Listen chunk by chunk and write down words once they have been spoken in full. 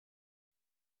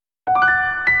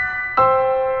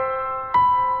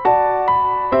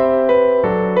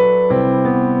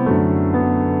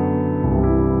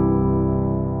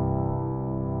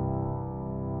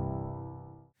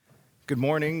Good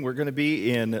morning. We're going to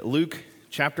be in Luke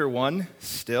chapter 1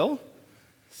 still.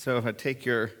 So if I take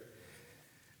your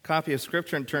copy of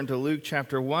Scripture and turn to Luke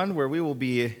chapter 1, where we will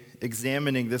be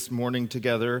examining this morning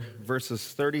together verses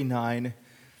 39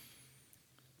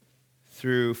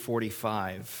 through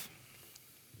 45.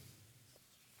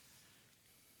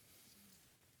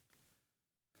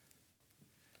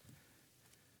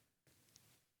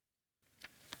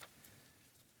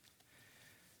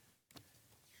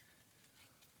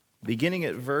 Beginning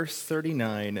at verse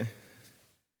 39,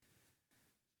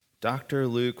 Dr.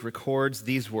 Luke records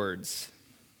these words.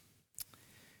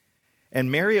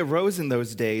 And Mary arose in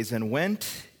those days and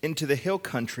went into the hill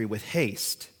country with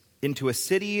haste, into a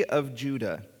city of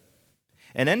Judah,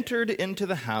 and entered into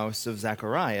the house of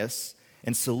Zacharias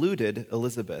and saluted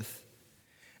Elizabeth.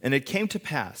 And it came to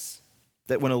pass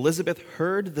that when Elizabeth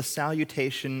heard the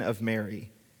salutation of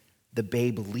Mary, the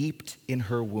babe leaped in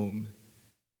her womb.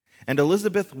 And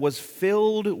Elizabeth was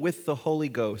filled with the Holy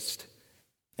Ghost,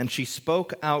 and she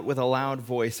spoke out with a loud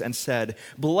voice and said,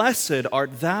 Blessed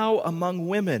art thou among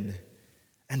women,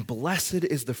 and blessed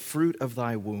is the fruit of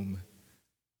thy womb.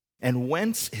 And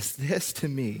whence is this to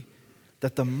me,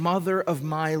 that the mother of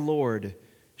my Lord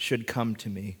should come to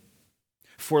me?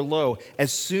 For lo,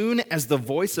 as soon as the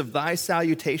voice of thy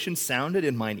salutation sounded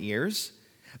in mine ears,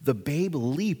 the babe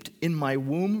leaped in my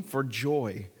womb for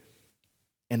joy.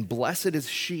 And blessed is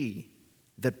she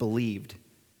that believed,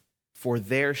 for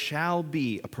there shall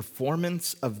be a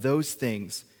performance of those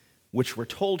things which were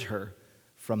told her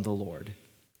from the Lord.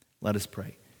 Let us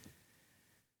pray.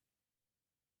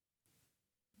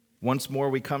 Once more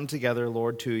we come together,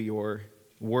 Lord, to your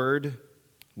word,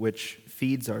 which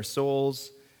feeds our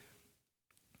souls,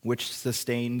 which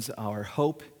sustains our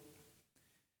hope,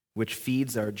 which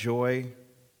feeds our joy,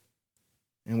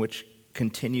 and which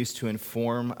continues to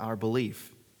inform our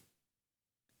belief.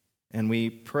 And we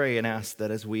pray and ask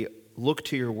that as we look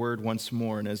to your word once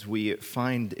more and as we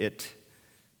find it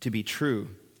to be true,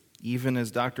 even as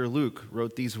Dr. Luke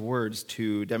wrote these words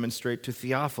to demonstrate to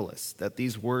Theophilus that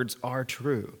these words are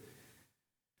true,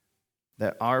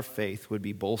 that our faith would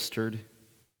be bolstered,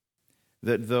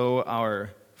 that though our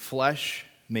flesh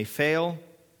may fail,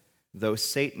 though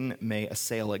Satan may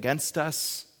assail against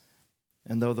us,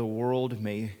 and though the world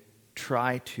may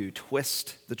try to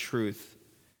twist the truth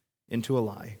into a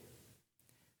lie,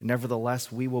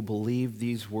 nevertheless, we will believe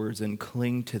these words and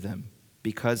cling to them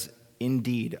because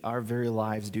indeed our very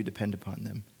lives do depend upon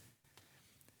them.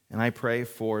 And I pray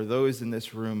for those in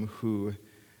this room who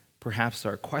perhaps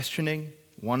are questioning,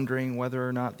 wondering whether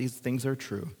or not these things are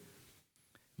true,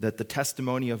 that the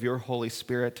testimony of your Holy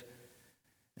Spirit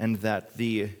and that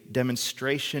the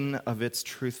demonstration of its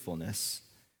truthfulness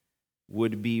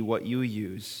would be what you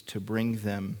use to bring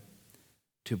them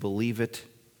to believe it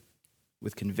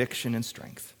with conviction and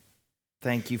strength.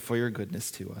 Thank you for your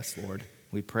goodness to us, Lord.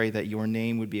 We pray that your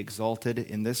name would be exalted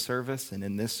in this service and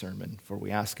in this sermon, for we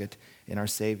ask it in our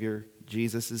Savior,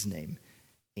 Jesus' name.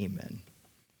 Amen.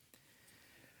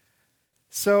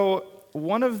 So,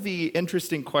 one of the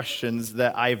interesting questions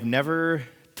that I've never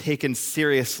taken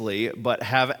seriously but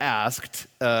have asked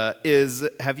is,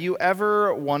 have you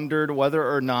ever wondered whether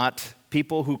or not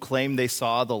people who claim they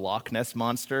saw the Loch Ness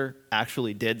Monster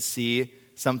actually did see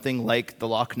something like the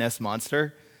Loch Ness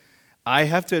Monster? I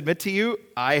have to admit to you,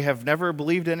 I have never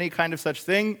believed any kind of such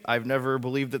thing. I've never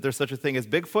believed that there's such a thing as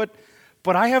Bigfoot,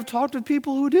 but I have talked with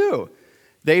people who do.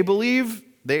 They believe,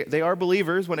 they are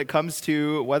believers when it comes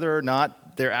to whether or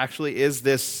not there actually is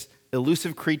this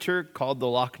elusive creature called the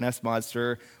Loch Ness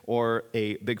Monster or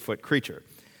a Bigfoot creature.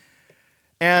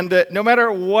 And no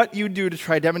matter what you do to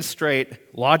try to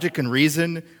demonstrate logic and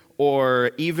reason,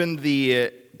 or even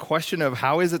the question of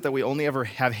how is it that we only ever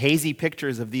have hazy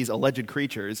pictures of these alleged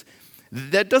creatures,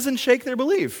 that doesn't shake their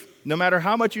belief, no matter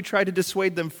how much you try to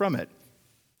dissuade them from it.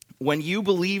 When you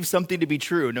believe something to be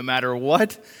true, no matter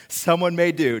what someone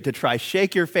may do to try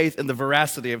shake your faith in the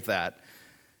veracity of that,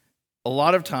 a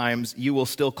lot of times you will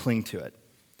still cling to it.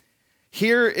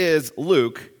 Here is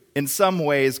Luke, in some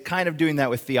ways, kind of doing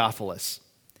that with Theophilus.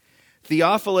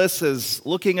 Theophilus is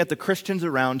looking at the Christians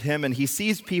around him, and he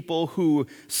sees people who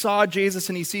saw Jesus,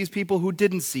 and he sees people who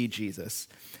didn't see Jesus.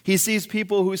 He sees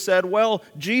people who said, well,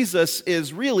 Jesus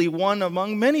is really one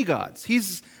among many gods.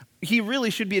 He really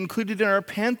should be included in our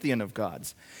pantheon of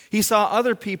gods. He saw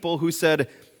other people who said,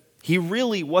 he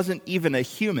really wasn't even a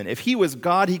human. If he was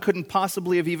God, he couldn't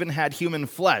possibly have even had human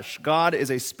flesh. God is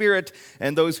a spirit,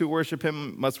 and those who worship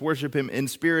him must worship him in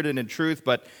spirit and in truth,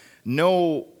 but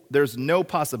there's no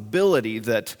possibility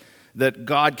that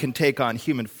God can take on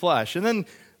human flesh. And then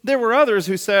there were others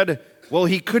who said, well,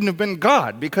 he couldn't have been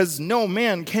God because no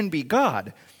man can be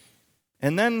God.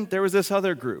 And then there was this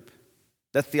other group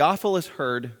that Theophilus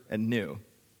heard and knew,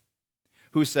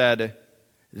 who said,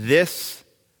 this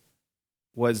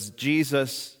was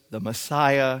Jesus, the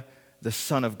Messiah, the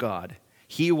Son of God.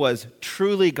 He was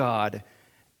truly God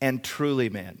and truly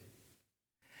man.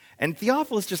 And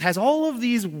Theophilus just has all of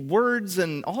these words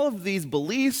and all of these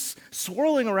beliefs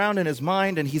swirling around in his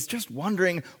mind, and he's just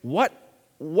wondering, what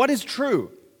is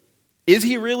true? Is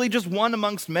he really just one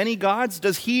amongst many gods?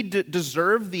 Does he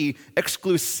deserve the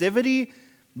exclusivity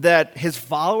that his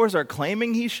followers are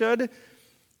claiming he should?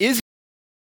 Is he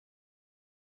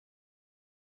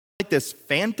like this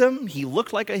phantom? He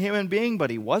looked like a human being,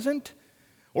 but he wasn't?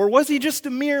 Or was he just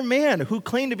a mere man who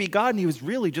claimed to be God and he was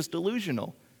really just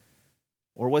delusional?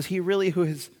 Or was he really who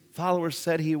his followers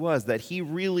said he was, that he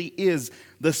really is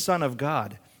the Son of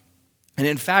God? And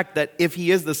in fact, that if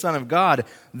he is the Son of God,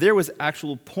 there was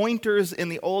actual pointers in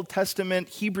the Old Testament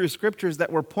Hebrew scriptures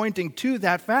that were pointing to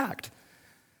that fact.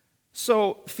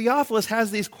 So Theophilus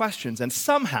has these questions, and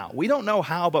somehow, we don't know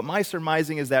how, but my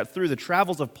surmising is that through the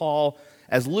travels of Paul,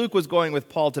 as Luke was going with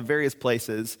Paul to various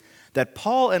places, that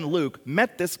Paul and Luke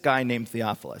met this guy named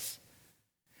Theophilus.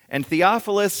 And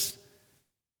Theophilus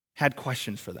had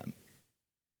questions for them.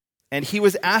 And he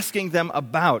was asking them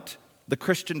about the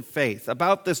Christian faith,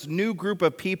 about this new group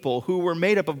of people who were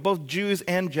made up of both Jews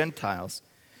and Gentiles.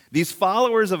 These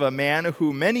followers of a man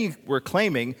who many were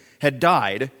claiming had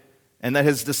died and that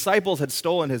his disciples had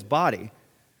stolen his body.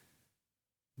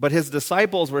 But his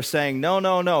disciples were saying,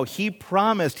 no, he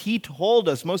promised, he told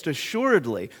us most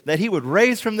assuredly that he would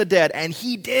raise from the dead, and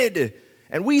he did.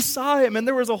 And we saw him, and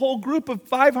there was a whole group of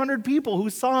 500 people who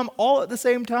saw him all at the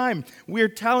same time. We're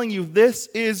telling you this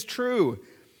is true.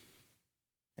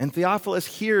 And Theophilus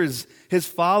hears his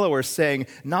followers saying,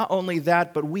 not only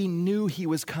that, but we knew he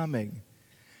was coming.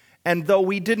 And though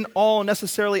we didn't all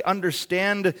necessarily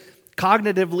understand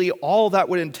cognitively all that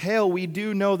would entail, we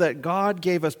do know that God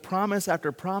gave us promise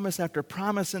after promise after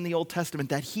promise in the Old Testament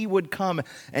that he would come,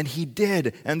 and he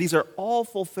did. And these are all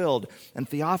fulfilled. And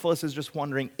Theophilus is just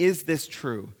wondering, is this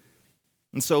true?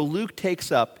 And so Luke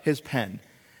takes up his pen,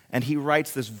 and he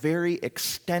writes this very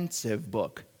extensive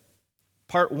book,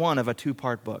 part one of a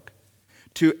two-part book,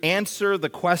 to answer the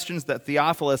questions that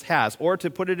Theophilus has, or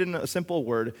to put it in a simple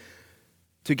word,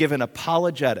 to give an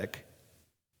apologetic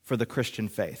for the Christian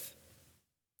faith.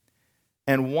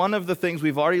 And one of the things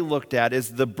we've already looked at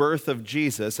is the birth of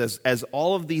Jesus. As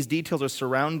all of these details are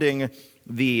surrounding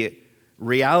the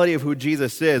reality of who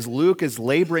Jesus is, Luke is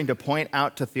laboring to point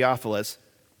out to Theophilus,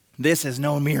 this is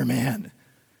no mere man.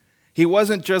 He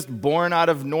wasn't just born out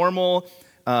of normal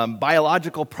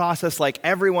biological process like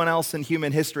everyone else in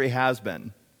human history has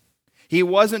been. He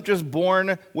wasn't just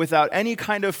born without any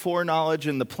kind of foreknowledge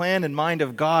in the plan and mind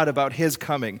of God about his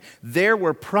coming. There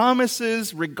were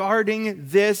promises regarding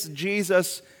this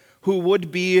Jesus who would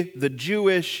be the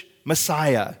Jewish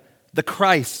Messiah, the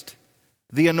Christ,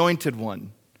 the Anointed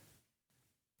One.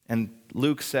 And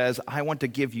Luke says, I want to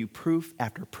give you proof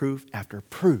after proof after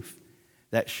proof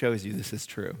that shows you this is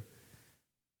true.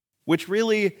 Which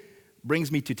really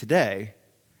brings me to today,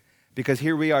 because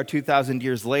here we are 2,000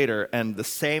 years later, and the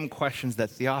same questions that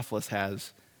Theophilus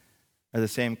has are the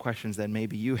same questions that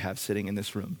maybe you have sitting in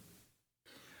this room.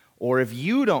 Or if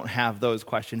you don't have those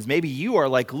questions, maybe you are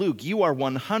like Luke, you are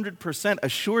 100%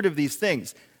 assured of these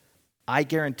things. I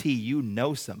guarantee you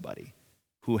know somebody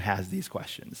who has these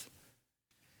questions.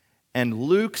 And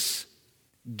Luke's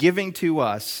giving to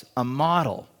us a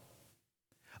model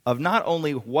of not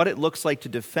only what it looks like to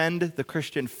defend the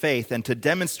Christian faith and to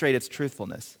demonstrate its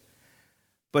truthfulness,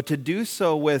 but to do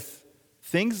so with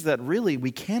things that really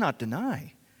we cannot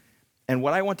deny. And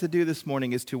what I want to do this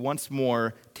morning is to once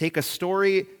more take a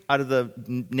story out of the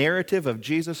narrative of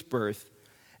Jesus' birth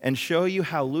and show you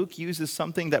how Luke uses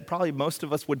something that probably most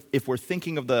of us would, if we're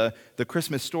thinking of the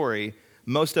Christmas story,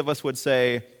 most of us would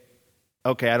say,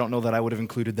 okay, I don't know that I would have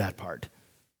included that part.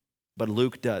 But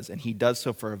Luke does, and he does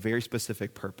so for a very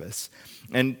specific purpose.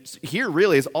 And here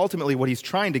really is ultimately what he's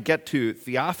trying to get to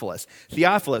Theophilus.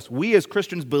 Theophilus, we as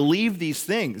Christians believe these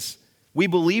things. We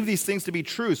believe these things to be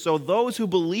true. So those who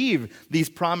believe these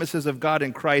promises of God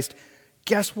in Christ,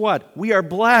 guess what? We are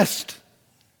blessed.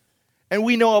 And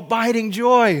we know abiding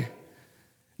joy.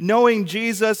 Knowing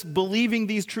Jesus, believing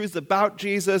these truths about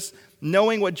Jesus,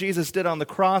 knowing what Jesus did on the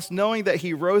cross, knowing that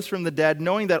he rose from the dead,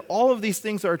 knowing that all of these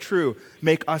things are true,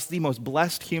 make us the most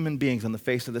blessed human beings on the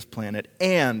face of this planet.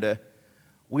 And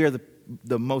we are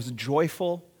the most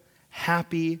joyful,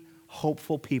 happy,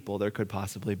 hopeful people there could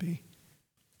possibly be.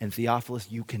 And Theophilus,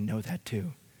 you can know that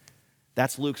too.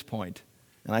 That's Luke's point.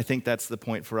 And I think that's the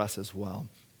point for us as well.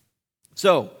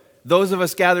 So, those of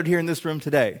us gathered here in this room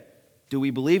today, do we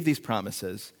believe these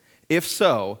promises? If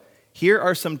so, here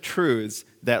are some truths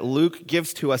that Luke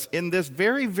gives to us in this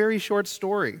very, very short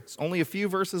story. It's only a few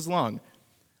verses long,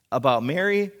 about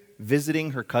Mary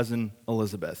visiting her cousin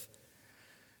Elizabeth.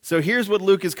 So here's what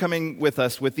Luke is coming with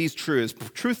us with these truths.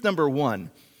 Truth number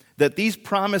one, that these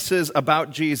promises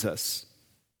about Jesus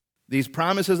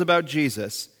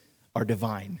are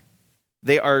divine.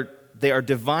 They are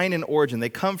divine in origin. They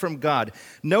come from God.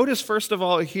 Notice, first of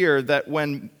all, here that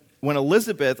when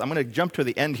Elizabeth, I'm going to jump to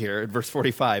the end here at verse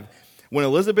 45, when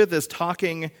Elizabeth is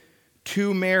talking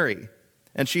to Mary,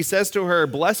 and she says to her,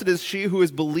 "Blessed is she who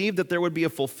has believed that there would be a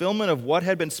fulfillment of what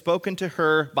had been spoken to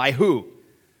her by who?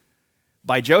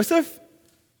 By Joseph?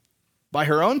 By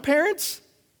her own parents?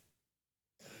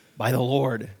 By the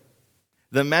Lord."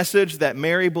 The message that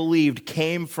Mary believed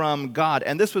came from God.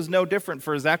 And this was no different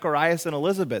for Zacharias and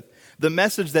Elizabeth. The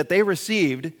message that they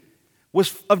received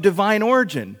was of divine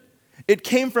origin. It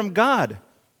came from God.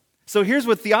 So here's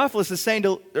what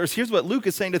here's what Luke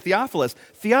is saying to Theophilus.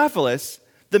 Theophilus,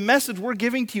 the message we're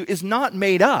giving to you is not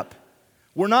made up.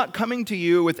 We're not coming to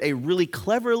you with a really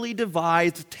cleverly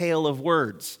devised tale of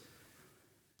words.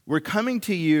 We're coming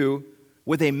to you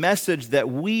with a message that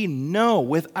we know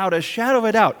without a shadow of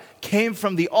a doubt came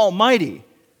from the Almighty.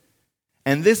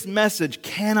 And this message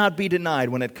cannot be denied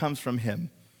when it comes from Him.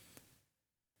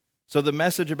 So the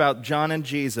message about John and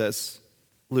Jesus,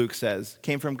 Luke says,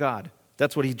 came from God.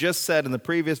 That's what he just said in the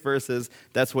previous verses.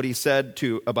 That's what he said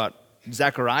about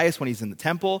Zacharias when he's in the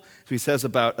temple. So he says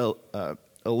about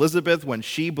Elizabeth when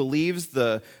she believes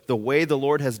the way the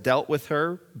Lord has dealt with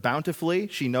her bountifully.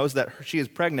 She knows that she is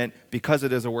pregnant because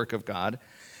it is a work of God.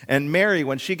 And Mary,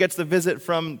 when she gets the visit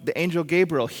from the angel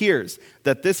Gabriel, hears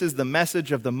that this is the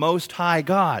message of the Most High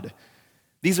God.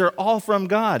 These are all from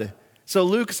God. So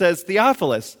Luke says,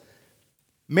 Theophilus,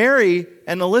 Mary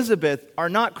and Elizabeth are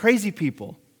not crazy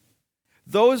people.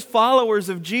 Those followers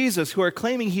of Jesus who are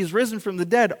claiming He's risen from the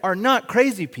dead are not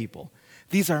crazy people.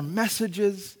 These are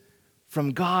messages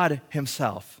from God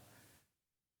Himself.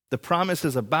 The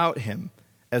promises about Him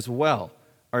as well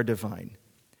are divine.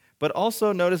 But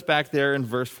also notice back there in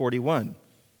verse 41.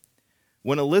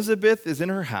 When Elizabeth is in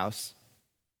her house,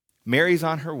 Mary's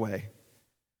on her way.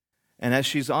 And as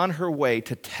she's on her way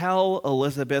to tell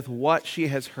Elizabeth what she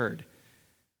has heard,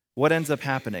 what ends up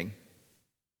happening?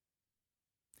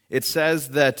 It says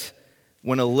that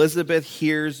when Elizabeth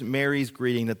hears Mary's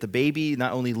greeting, that the baby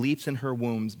not only leaps in her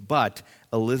wombs, but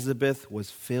Elizabeth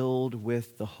was filled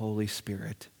with the Holy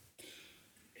Spirit.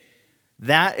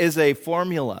 That is a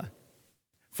formula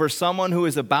for someone who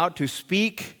is about to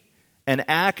speak and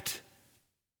act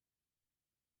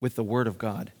with the Word of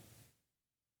God.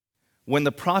 When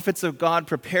the prophets of God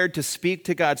prepared to speak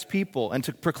to God's people and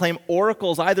to proclaim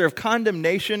oracles either of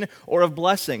condemnation or of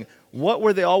blessing, what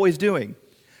were they always doing?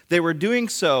 They were doing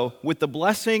so with the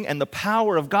blessing and the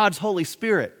power of God's Holy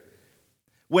Spirit.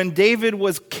 When David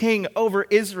was king over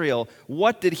Israel,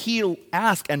 what did he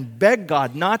ask and beg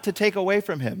God not to take away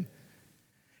from him?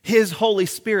 His Holy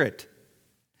Spirit.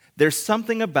 There's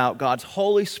something about God's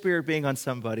Holy Spirit being on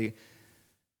somebody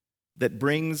that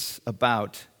brings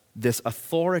about this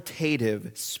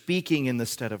authoritative speaking in the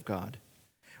stead of God,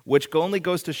 which only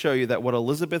goes to show you that what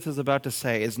Elizabeth is about to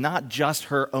say is not just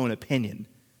her own opinion.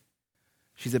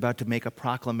 She's about to make a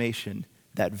proclamation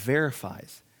that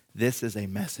verifies this is a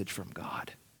message from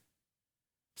God.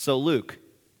 So Luke,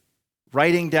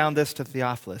 writing down this to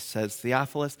Theophilus, says,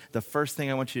 Theophilus, the first thing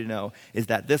I want you to know is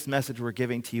that this message we're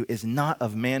giving to you is not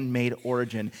of man-made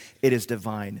origin. It is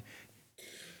divine.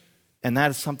 And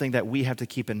that is something that we have to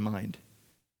keep in mind.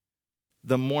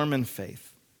 The Mormon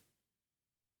faith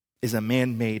is a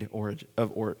man-made origin,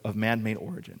 of man-made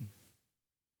origin.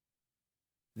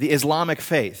 The Islamic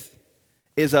faith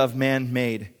is of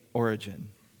man-made origin.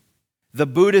 The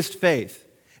Buddhist faith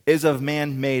is of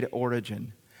man-made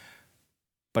origin.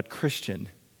 But Christian,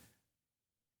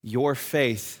 your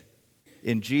faith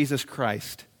in Jesus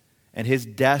Christ and His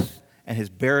death and His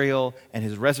burial and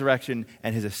His resurrection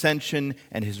and His ascension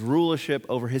and His rulership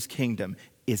over His kingdom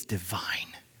is divine.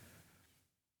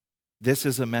 This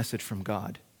is a message from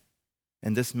God.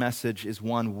 And this message is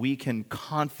one we can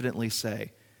confidently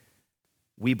say,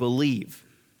 we believe,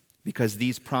 because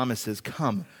these promises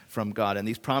come from God, and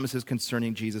these promises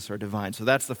concerning Jesus are divine. So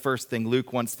that's the first thing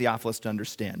Luke wants Theophilus to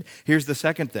understand. Here's the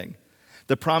second thing.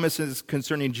 The promises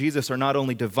concerning Jesus are not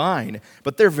only divine,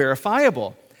 but they're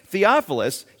verifiable.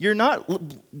 Theophilus, you're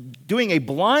not doing a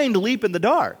blind leap in the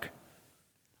dark.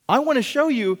 I want to show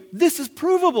you this is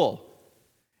provable.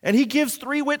 And he gives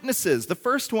three witnesses. The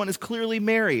first one is clearly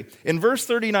Mary. In verse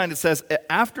 39 it says,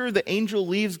 after the angel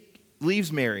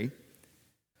leaves Mary,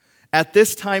 at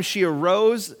this time she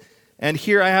arose And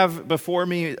here I have before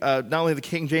me not only the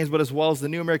King James, but as well as the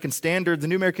New American Standard. The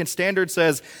New American Standard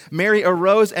says, Mary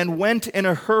arose and went in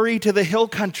a hurry to the hill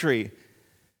country.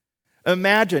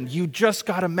 Imagine you just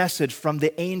got a message from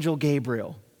the angel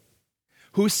Gabriel,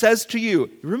 who says to you,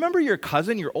 remember your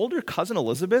cousin, your older cousin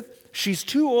Elizabeth? She's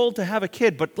too old to have a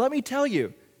kid, but let me tell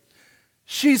you,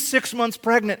 she's 6 months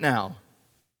pregnant now.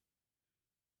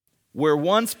 Where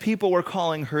once people were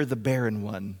calling her the barren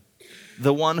one,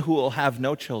 the one who will have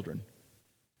no children.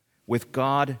 With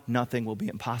God, nothing will be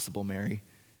impossible, Mary.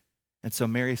 And so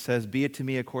Mary says, be it to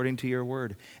me according to your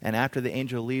word. And after the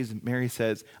angel leaves, Mary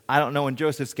says, I don't know when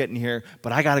Joseph's getting here,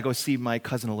 but I got to go see my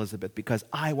cousin Elizabeth because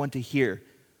I want to hear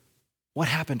what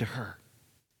happened to her.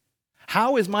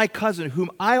 How is my cousin, whom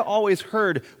I always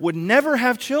heard would never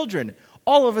have children,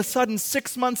 all of a sudden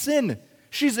 6 months in,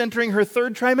 she's entering her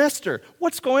third trimester?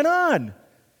 What's going on?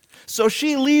 So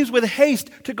she leaves with haste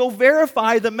to go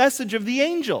verify the message of the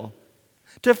angel,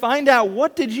 to find out,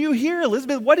 what did you hear,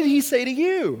 Elizabeth? What did he say to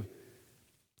you?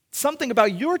 Something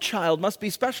about your child must be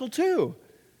special too.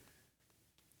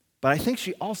 But I think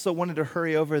she also wanted to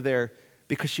hurry over there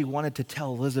because she wanted to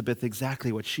tell Elizabeth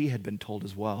exactly what she had been told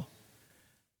as well.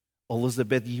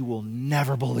 Elizabeth, you will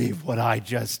never believe what I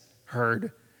just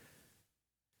heard.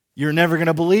 You're never going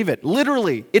to believe it.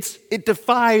 Literally, it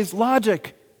defies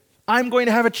logic. I'm going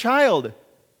to have a child,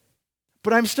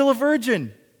 but I'm still a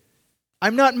virgin.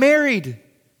 I'm not married.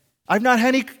 I've not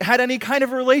had any kind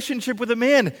of relationship with a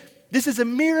man. This is a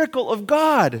miracle of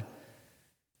God.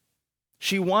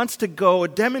 She wants to go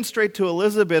demonstrate to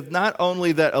Elizabeth not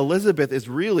only that Elizabeth is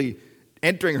really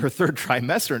entering her third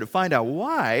trimester and to find out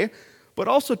why, but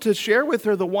also to share with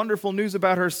her the wonderful news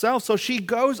about herself. So she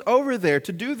goes over there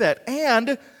to do that.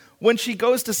 And when she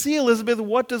goes to see Elizabeth,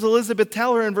 what does Elizabeth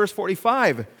tell her in verse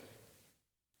 45?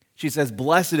 She says,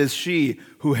 blessed is she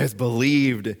who has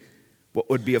believed what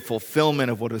would be a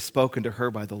fulfillment of what was spoken to her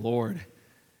by the Lord.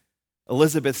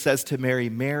 Elizabeth says to Mary,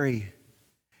 Mary,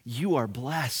 you are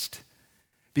blessed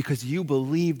because you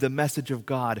believe the message of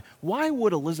God. Why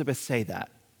would Elizabeth say that?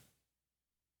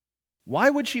 Why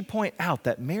would she point out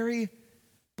that Mary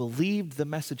believed the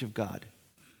message of God?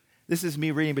 This is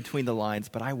me reading between the lines,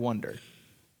 but I wonder,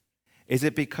 is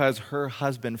it because her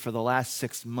husband for the last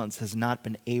 6 months has not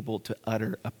been able to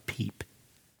utter a peep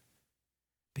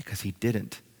because he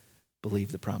didn't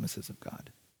believe the promises of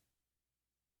God?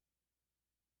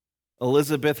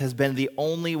 Elizabeth has been the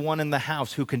only one in the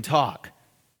house who can talk.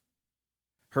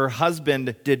 Her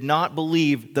husband did not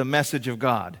believe the message of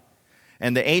God.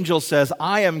 And the angel says,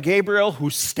 I am Gabriel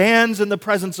who stands in the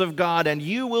presence of God, and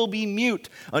you will be mute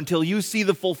until you see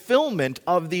the fulfillment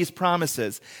of these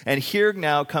promises. And here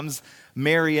now comes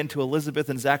Mary into Elizabeth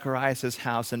and Zacharias'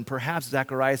 house, and perhaps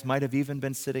Zacharias might have even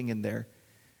been sitting in there.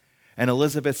 And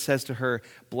Elizabeth says to her,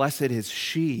 blessed is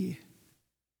she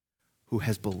who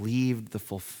has believed the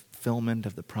fulfillment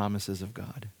of the promises of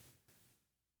God.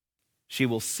 She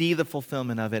will see the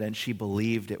fulfillment of it, and she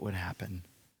believed it would happen.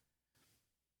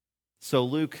 So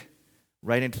Luke,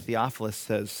 writing to Theophilus,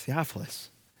 says, Theophilus,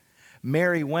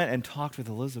 Mary went and talked with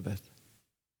Elizabeth.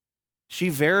 She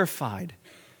verified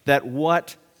that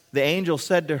what the angel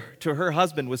said to her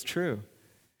husband was true,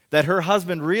 that her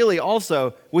husband really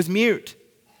also was mute.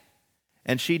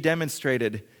 And she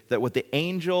demonstrated that what the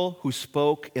angel who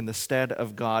spoke in the stead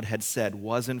of God had said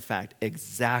was in fact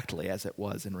exactly as it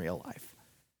was in real life.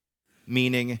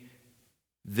 Meaning,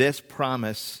 this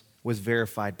promise was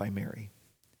verified by Mary.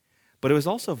 But it was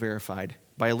also verified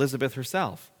by Elizabeth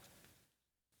herself.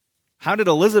 How did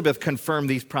Elizabeth confirm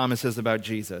these promises about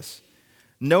Jesus?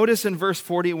 Notice in verse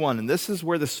 41, and this is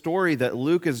where the story that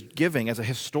Luke is giving as a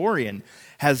historian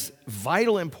has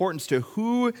vital importance to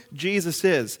who Jesus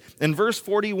is. In verse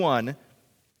 41,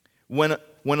 when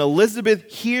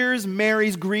Elizabeth hears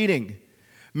Mary's greeting,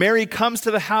 Mary comes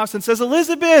to the house and says,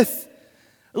 Elizabeth,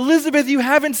 you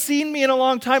haven't seen me in a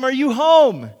long time. Are you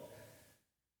home?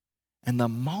 And the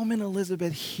moment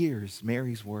Elizabeth hears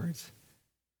Mary's words,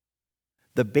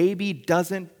 the baby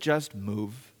doesn't just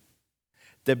move.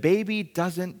 The baby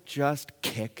doesn't just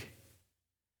kick.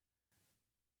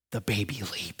 The baby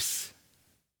leaps.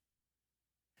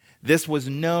 This was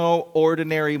no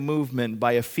ordinary movement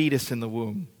by a fetus in the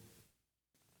womb.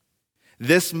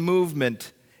 This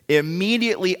movement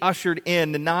immediately ushered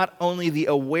in not only the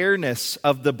awareness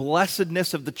of the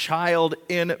blessedness of the child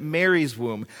in Mary's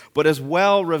womb, but as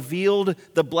well revealed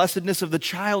the blessedness of the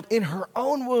child in her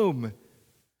own womb.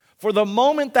 For the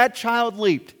moment that child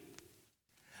leaped,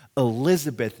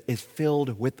 Elizabeth is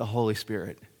filled with the Holy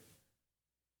Spirit.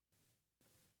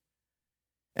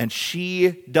 And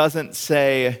she doesn't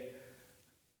say,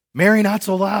 Mary, not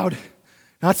so loud.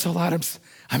 Not so loud.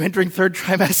 I'm entering third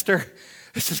trimester.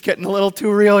 This is getting a little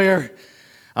too real here.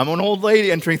 I'm an old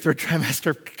lady entering third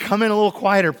trimester. Come in a little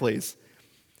quieter, please.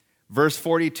 Verse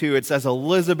 42, it says,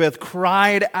 Elizabeth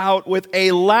cried out with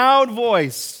a loud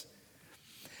voice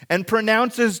and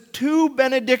pronounces 2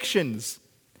 benedictions.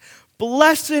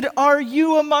 Blessed are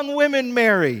you among women,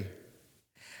 Mary,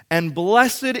 and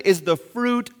blessed is the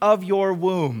fruit of your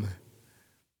womb.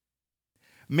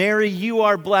 Mary, you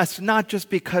are blessed not just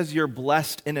because you're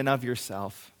blessed in and of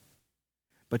yourself,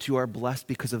 but you are blessed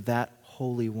because of that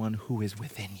Holy One who is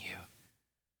within you.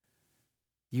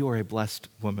 You are a blessed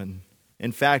woman.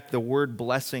 In fact, the word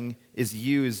blessing is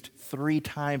used 3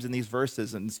 times in these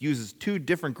verses, and it uses 2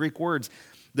 different Greek words.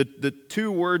 The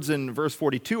 2 words in verse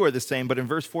 42 are the same, but in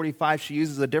verse 45 she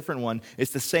uses a different one.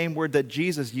 It's the same word that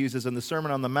Jesus uses in the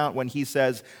Sermon on the Mount when he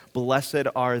says, blessed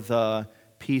are the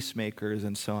peacemakers,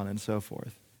 and so on and so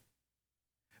forth.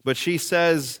 But she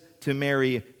says to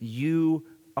Mary, you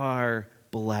are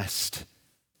blessed.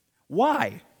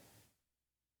 Why?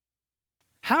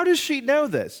 How does she know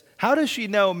this? How does she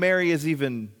know Mary is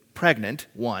even pregnant?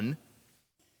 1.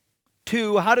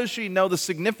 2, how does she know the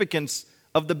significance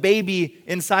of the baby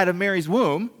inside of Mary's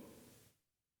womb?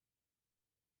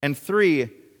 And 3,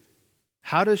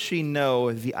 how does she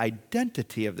know the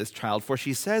identity of this child? For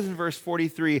she says in verse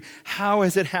 43, how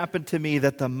has it happened to me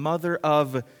that the mother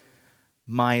of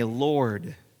my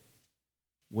Lord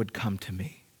would come to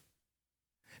me?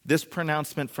 This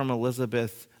pronouncement from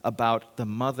Elizabeth about the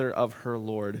mother of her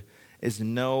Lord is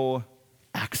no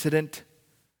accident.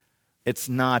 It's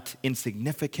not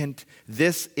insignificant.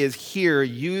 This is here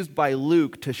used by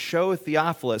Luke to show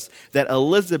Theophilus that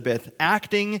Elizabeth,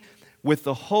 acting with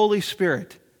the Holy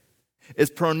Spirit, is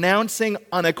pronouncing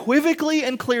unequivocally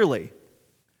and clearly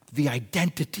the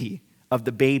identity of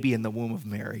the baby in the womb of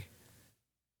Mary.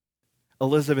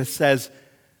 Elizabeth says,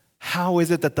 how is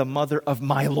it that the mother of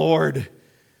my Lord?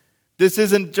 This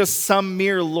isn't just some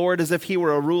mere Lord as if he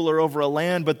were a ruler over a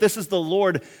land, but this is the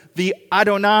Lord, the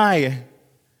Adonai,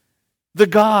 the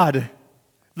God,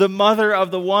 the mother of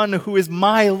the one who is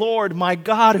my Lord, my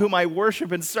God, whom I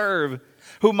worship and serve,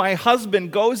 whom my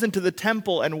husband goes into the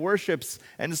temple and worships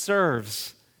and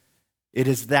serves. It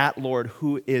is that Lord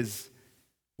who is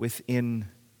within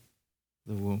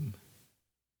the womb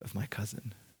of my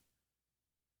cousin.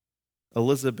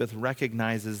 Elizabeth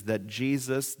recognizes that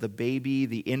Jesus, the baby,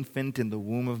 the infant in the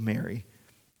womb of Mary,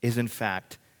 is in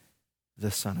fact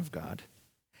the Son of God.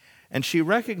 And she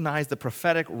recognized the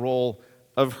prophetic role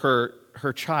of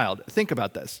her child. Think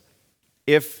about this.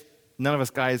 If none of us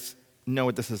guys know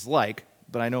what this is like,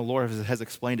 but I know Laura has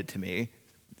explained it to me,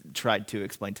 tried to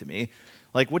explain to me,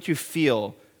 like what you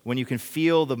feel when you can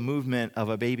feel the movement of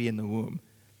a baby in the womb.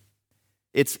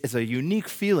 It's a unique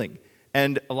feeling.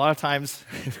 And a lot of times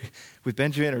with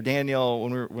Benjamin or Daniel,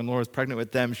 when Laura was pregnant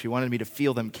with them, she wanted me to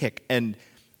feel them kick. And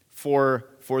for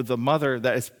the mother,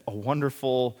 that is a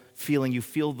wonderful feeling. You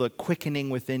feel the quickening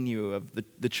within you of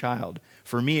the child.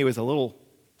 For me, it was a little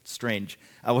strange.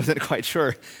 I wasn't quite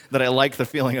sure that I liked the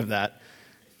feeling of that.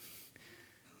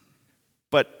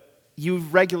 But you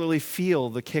regularly feel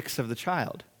the kicks of the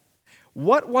child.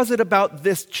 What was it about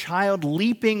this child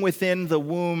leaping within the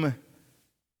womb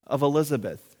of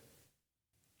Elizabeth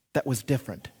that was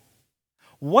different?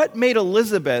 What made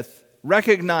Elizabeth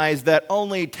recognize that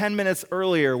only 10 minutes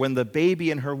earlier, when the baby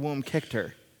in her womb kicked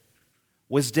her,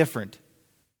 was different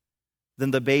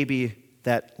than the baby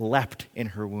that leapt in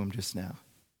her womb just now?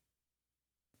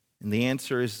 And the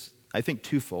answer is, I think,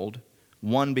 twofold.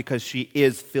 One, because she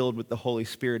is filled with the Holy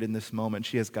Spirit in this moment.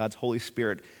 She has God's Holy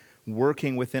Spirit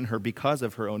working within her because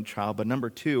of her own child. But number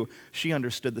 2, she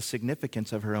understood the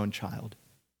significance of her own child.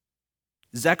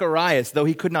 Zacharias, though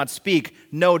he could not speak,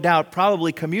 no doubt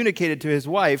probably communicated to his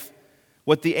wife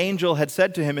what the angel had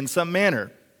said to him in some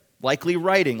manner, likely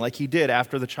writing like he did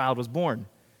after the child was born.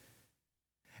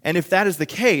 And if that is the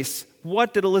case,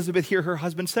 what did Elizabeth hear her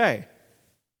husband say?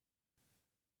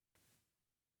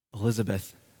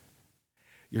 Elizabeth,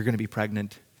 you're going to be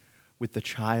pregnant with the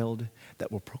child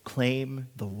that will proclaim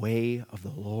the way of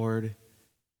the Lord,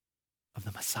 of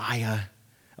the Messiah,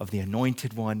 of the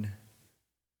Anointed One.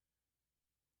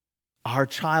 Our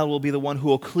child will be the one who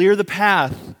will clear the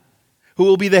path, who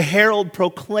will be the herald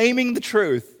proclaiming the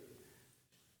truth.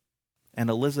 And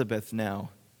Elizabeth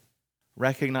now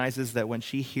recognizes that when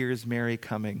she hears Mary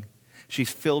coming,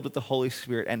 she's filled with the Holy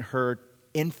Spirit, and her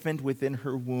infant within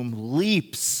her womb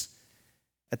leaps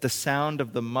at the sound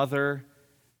of the mother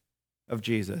of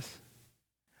Jesus.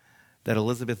 That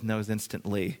Elizabeth knows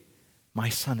instantly, my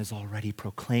son is already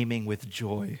proclaiming with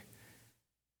joy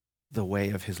the way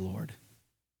of his Lord.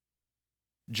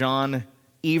 John,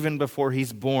 even before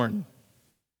he's born,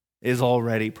 is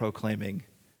already proclaiming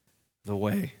the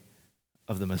way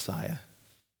of the Messiah.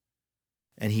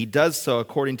 And he does so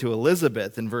according to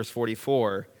Elizabeth in verse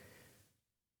 44,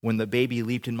 when the baby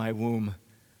leaped in my womb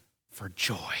for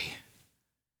joy.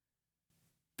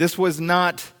 This was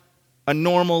not a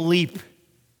normal leap.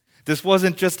 This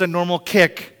wasn't just a normal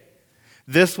kick.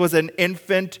 This was an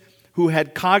infant who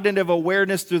had cognitive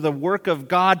awareness through the work of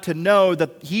God to know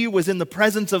that he was in the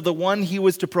presence of the one he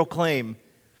was to proclaim.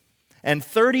 And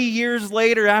 30 years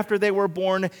later, after they were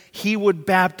born, he would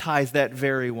baptize that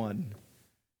very one.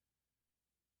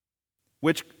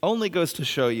 Which only goes to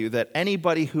show you that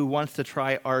anybody who wants to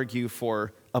try argue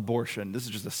for abortion, this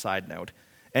is just a side note,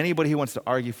 anybody who wants to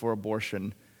argue for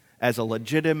abortion as a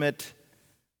legitimate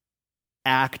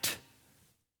act,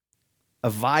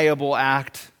 a viable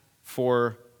act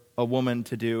for a woman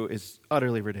to do is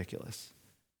utterly ridiculous.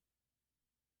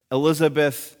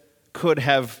 Elizabeth could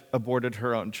have aborted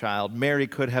her own child. Mary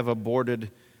could have aborted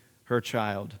her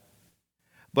child.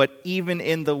 But even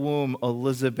in the womb,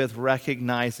 Elizabeth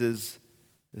recognizes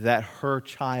that her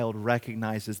child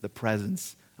recognizes the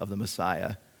presence of the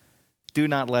Messiah. Do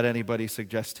not let anybody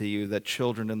suggest to you that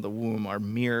children in the womb are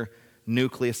mere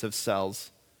nucleus of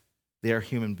cells. They are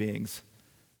human beings,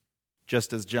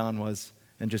 just as John was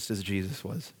and just as Jesus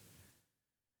was.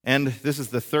 And this is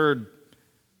the third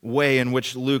way in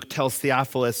which Luke tells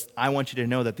Theophilus, I want you to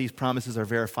know that these promises are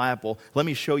verifiable. Let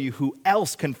me show you who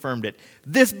else confirmed it.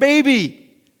 This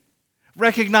baby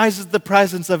recognizes the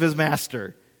presence of his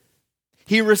master.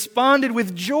 He responded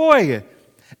with joy,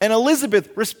 and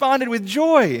Elizabeth responded with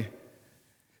joy.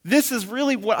 This is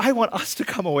really what I want us to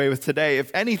come away with today, if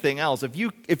anything else. If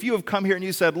you have come here and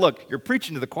you said, look, you're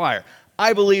preaching to the choir.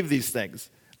 I believe these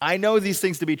things. I know these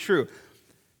things to be true.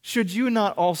 Should you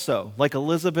not also, like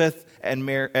Elizabeth and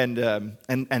Mary and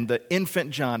the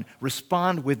infant John,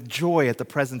 respond with joy at the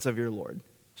presence of your Lord?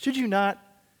 Should you not?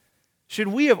 Should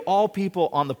we of all people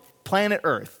on the planet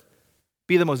Earth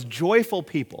be the most joyful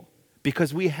people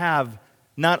because we have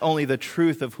not only the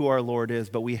truth of who our Lord is,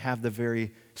 but we have the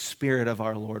very Spirit of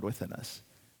our Lord within us?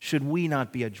 Should we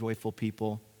not be a joyful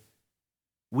people?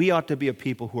 We ought to be a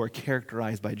people who are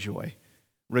characterized by joy,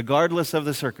 regardless of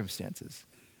the circumstances.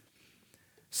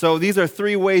 So these are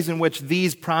three ways in which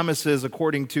these promises,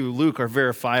 according to Luke, are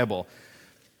verifiable.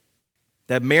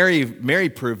 That Mary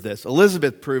proved this.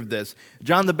 Elizabeth proved this.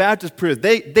 John the Baptist proved.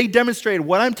 They demonstrated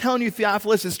what I'm telling you,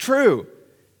 Theophilus, is true.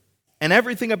 And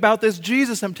everything about this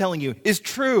Jesus, I'm telling you, is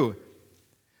true.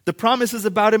 The promises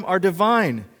about him are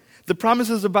divine. The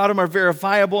promises about him are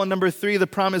verifiable. And number three, the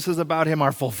promises about him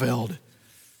are fulfilled.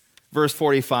 Verse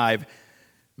 45.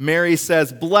 Mary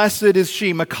says, blessed is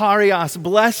she, Makarios,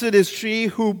 blessed is she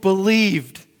who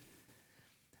believed.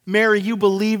 Mary, you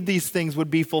believed these things would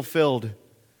be fulfilled.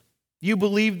 You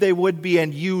believed they would be,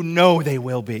 and you know they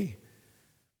will be.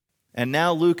 And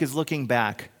now Luke is looking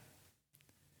back,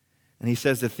 and he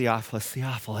says to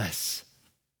Theophilus,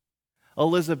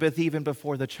 Elizabeth, even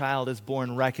before the child is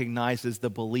born, recognizes the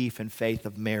belief and faith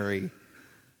of Mary.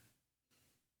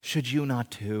 Should you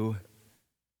not too?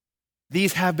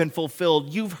 These have been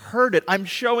fulfilled. You've heard it. I'm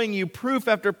showing you proof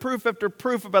after proof after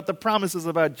proof about the promises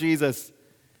about Jesus.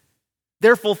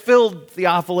 They're fulfilled,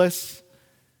 Theophilus.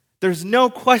 There's no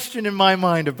question in my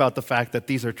mind about the fact that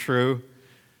these are true.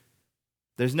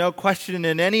 There's no question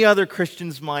in any other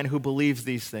Christian's mind who believes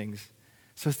these things.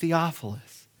 So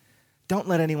Theophilus, don't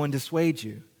let anyone dissuade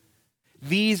you.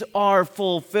 These are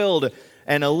fulfilled.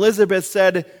 And Elizabeth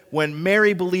said, when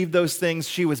Mary believed those things,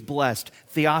 she was blessed.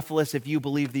 Theophilus, if you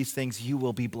believe these things, you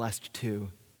will be blessed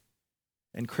too.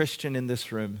 And Christian in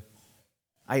this room,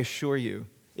 I assure you,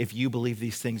 if you believe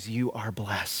these things, you are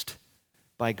blessed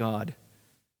by God.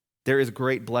 There is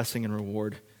great blessing and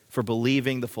reward for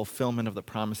believing the fulfillment of the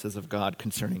promises of God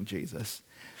concerning Jesus.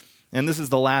 And this is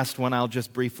the last one I'll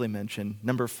just briefly mention.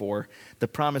 Number 4, the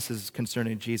promises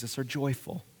concerning Jesus are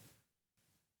joyful.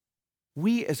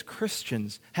 We as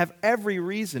Christians have every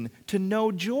reason to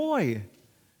know joy.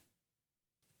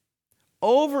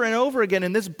 Over and over again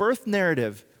in this birth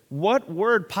narrative, what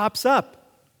word pops up?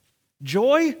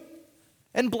 Joy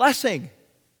and blessing.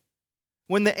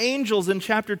 When the angels in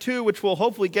chapter 2, which we'll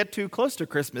hopefully get to close to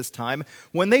Christmas time,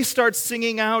 when they start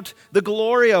singing out the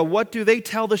Gloria, what do they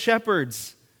tell the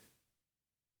shepherds?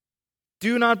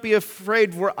 Do not be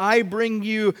afraid, for I bring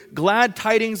you glad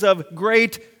tidings of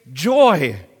great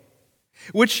joy,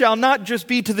 which shall not just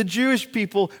be to the Jewish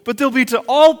people, but they'll be to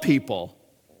all people.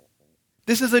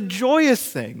 This is a joyous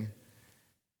thing.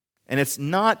 And it's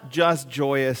not just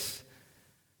joyous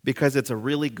because it's a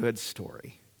really good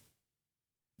story.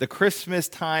 The Christmas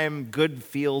time good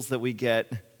feels that we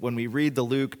get when we read the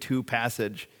Luke 2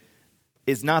 passage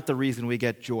is not the reason we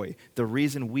get joy. The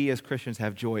reason we as Christians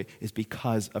have joy is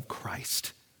because of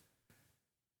Christ.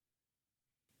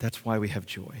 That's why we have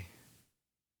joy.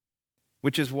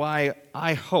 Which is why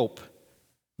I hope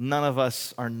none of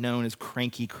us are known as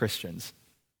cranky Christians.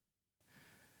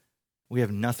 We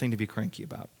have nothing to be cranky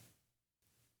about.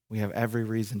 We have every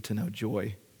reason to know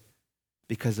joy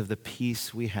because of the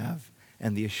peace we have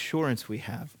and the assurance we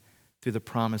have through the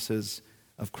promises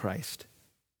of Christ.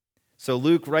 So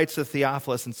Luke writes to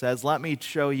Theophilus and says, let me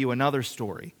show you another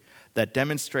story that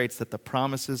demonstrates that the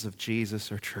promises of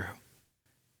Jesus are true.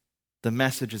 The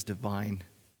message is divine.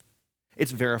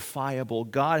 It's verifiable.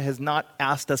 God has not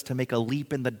asked us to make a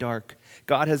leap in the dark.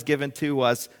 God has given to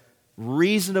us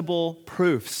reasonable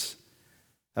proofs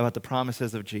about the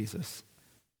promises of Jesus.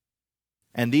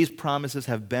 And these promises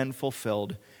have been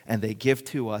fulfilled, and they give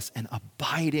to us an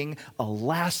abiding, a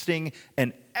lasting,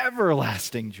 and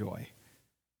everlasting joy.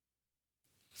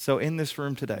 So in this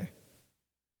room today,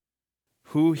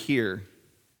 who here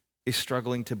is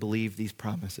struggling to believe these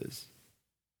promises?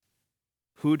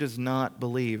 Who does not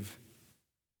believe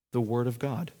the Word of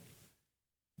God?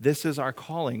 This is our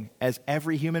calling as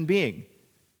every human being,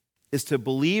 is to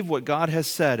believe what God has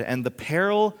said, and the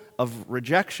peril of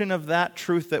rejection of that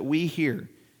truth that we hear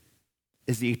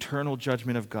is the eternal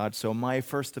judgment of God. So my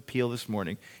first appeal this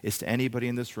morning is to anybody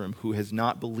in this room who has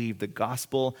not believed the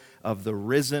gospel of the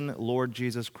risen Lord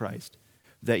Jesus Christ,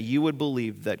 that you would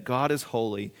believe that God is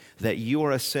holy, that you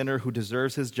are a sinner who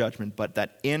deserves his judgment, but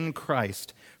that in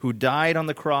Christ, who died on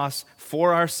the cross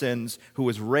for our sins, who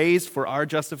was raised for our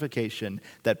justification,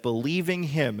 that believing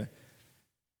him,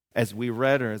 as we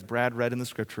read, or as Brad read in the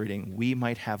scripture reading, we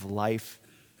might have life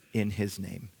in his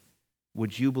name.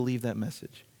 Would you believe that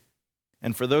message?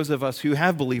 And for those of us who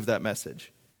have believed that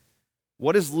message,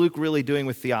 what is Luke really doing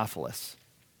with Theophilus?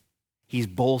 He's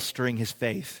bolstering his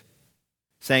faith,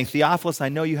 saying, Theophilus, I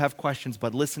know you have questions,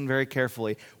 but listen very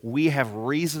carefully. We have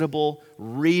reasonable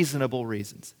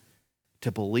reasons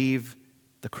to believe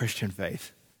the Christian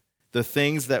faith. The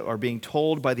things that are being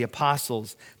told by the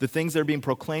apostles, the things that are being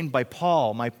proclaimed by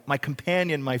Paul, my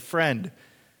companion, my friend.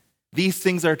 These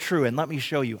things are true, and let me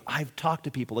show you. I've talked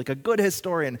to people. Like a good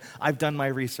historian, I've done my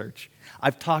research.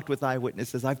 I've talked with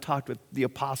eyewitnesses. I've talked with the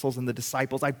apostles and the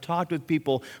disciples. I've talked with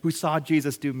people who saw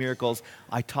Jesus do miracles.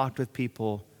 I talked with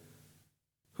people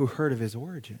who heard of his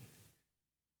origin.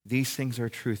 These things are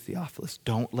true, Theophilus.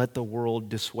 Don't let the world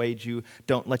dissuade you.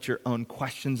 Don't let your own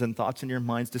questions and thoughts in your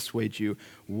minds dissuade you.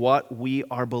 What we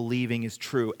are believing is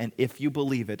true, and if you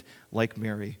believe it, like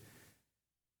Mary,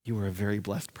 you are a very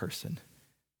blessed person,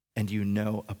 and you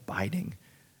know abiding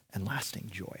and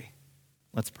lasting joy.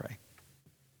 Let's pray.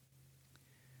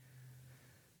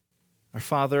 Our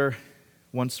Father,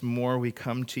 once more we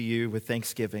come to you with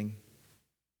thanksgiving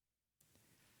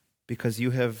because you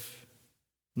have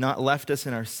not left us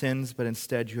in our sins, but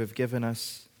instead you have given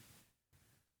us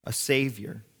a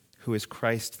Savior who is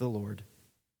Christ the Lord.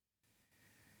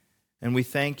 And we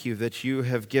thank you that you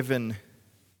have given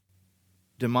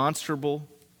demonstrable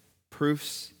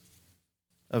proofs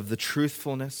of the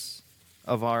truthfulness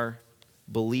of our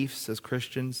beliefs as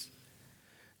Christians,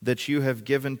 that you have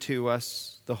given to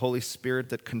us the Holy Spirit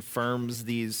that confirms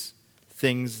these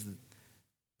things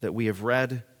that we have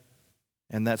read,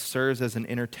 and that serves as an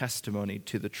inner testimony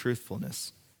to the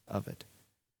truthfulness of it.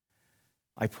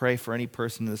 I pray for any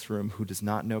person in this room who does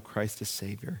not know Christ as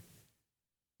Savior,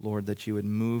 Lord, that you would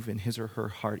move in his or her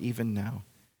heart even now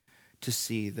to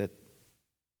see that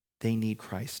they need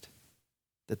Christ,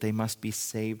 that they must be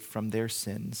saved from their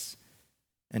sins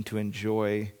and to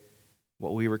enjoy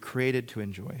what we were created to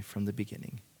enjoy from the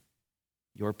beginning,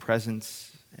 your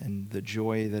presence and the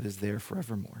joy that is there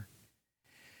forevermore.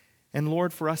 And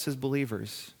Lord, for us as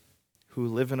believers who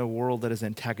live in a world that is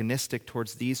antagonistic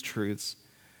towards these truths,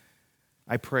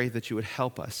 I pray that you would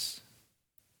help us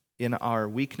in our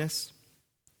weakness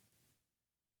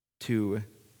to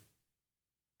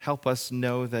help us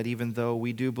know that even though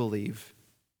we do believe,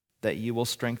 that you will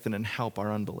strengthen and help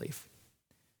our unbelief.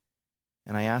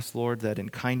 And I ask, Lord, that in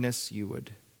kindness you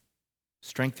would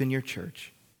strengthen your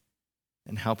church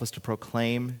and help us to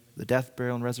proclaim the death,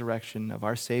 burial, and resurrection of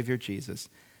our Savior Jesus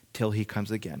till he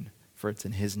comes again. For it's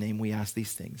in his name we ask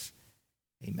these things.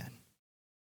 Amen.